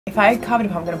If I carved a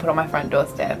pumpkin and put it on my front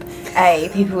doorstep, A,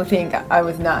 people would think I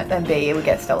was nuts, and B, it would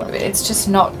get stolen. It's just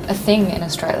not a thing in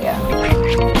Australia.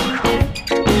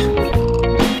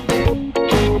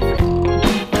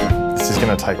 This is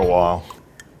gonna take a while.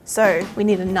 So we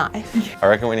need a knife. I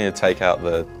reckon we need to take out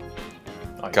the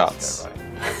guts.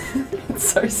 It's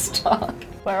so stark.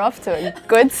 We're off to a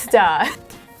good start.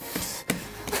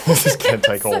 This is gonna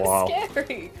take a while.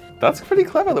 Scary. That's pretty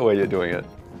clever the way you're doing it.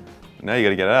 Now you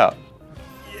gotta get it out.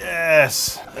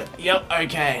 Yes. Yep,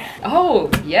 okay.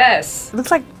 Oh, yes. Looks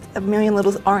like a million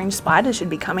little orange spiders should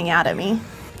be coming out at me.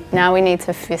 Now we need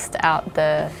to fist out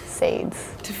the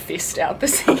seeds. To fist out the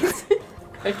seeds.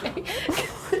 Okay.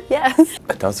 Yes.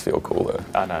 It does feel cool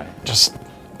though. I know. Just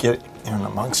get in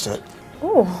amongst it.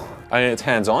 Ooh. I mean, it's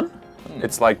hands-on.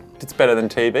 It's like, it's better than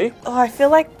TV. Oh, I feel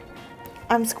like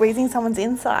I'm squeezing someone's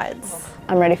insides.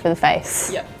 I'm ready for the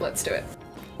face. Yep, let's do it.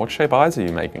 What shape eyes are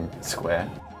you making? Square.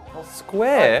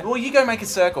 Square? Well, you go make a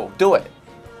circle. Do it.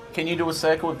 Can you do a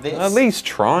circle with this? At least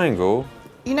triangle.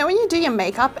 You know when you do your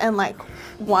makeup and like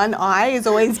one eye is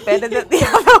always better than the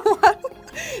other one?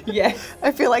 Yeah.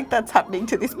 I feel like that's happening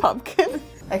to this pumpkin.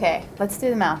 Okay, let's do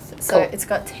the mouth. So Cool. it's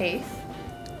got teeth.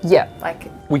 Yeah. Like,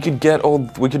 We could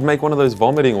make one of those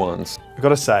vomiting ones. I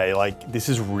gotta say, like, this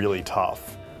is really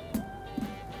tough.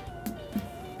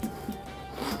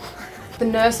 The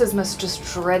nurses must just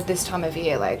dread this time of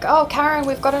year. Like, oh, Karen,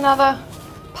 we've got another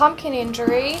pumpkin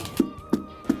injury.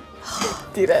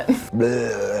 did it.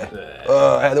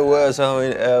 Oh, I had the worst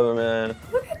Halloween ever, man.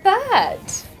 Look at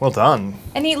that. Well done.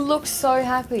 And he looks so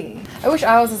happy. I wish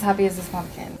I was as happy as this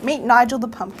pumpkin. Meet Nigel the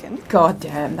pumpkin. God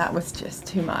damn, that was just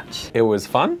too much. It was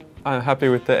fun. I'm happy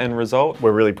with the end result.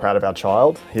 We're really proud of our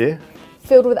child here.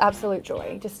 Filled with absolute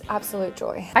joy, just absolute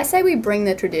joy. I say we bring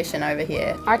the tradition over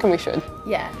here. I reckon we should.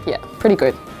 Yeah. Yeah, pretty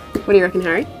good. What do you reckon,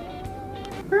 Harry?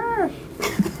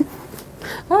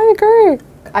 I agree.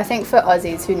 I think for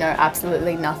Aussies who know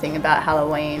absolutely nothing about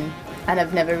Halloween and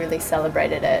have never really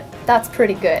celebrated it, that's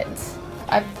pretty good.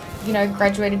 I've,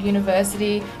 graduated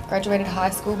university, graduated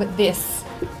high school, but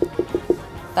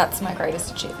that's my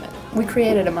greatest achievement. We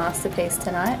created a masterpiece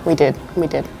tonight. We did,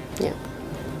 yeah.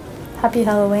 Happy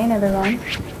Halloween, everyone.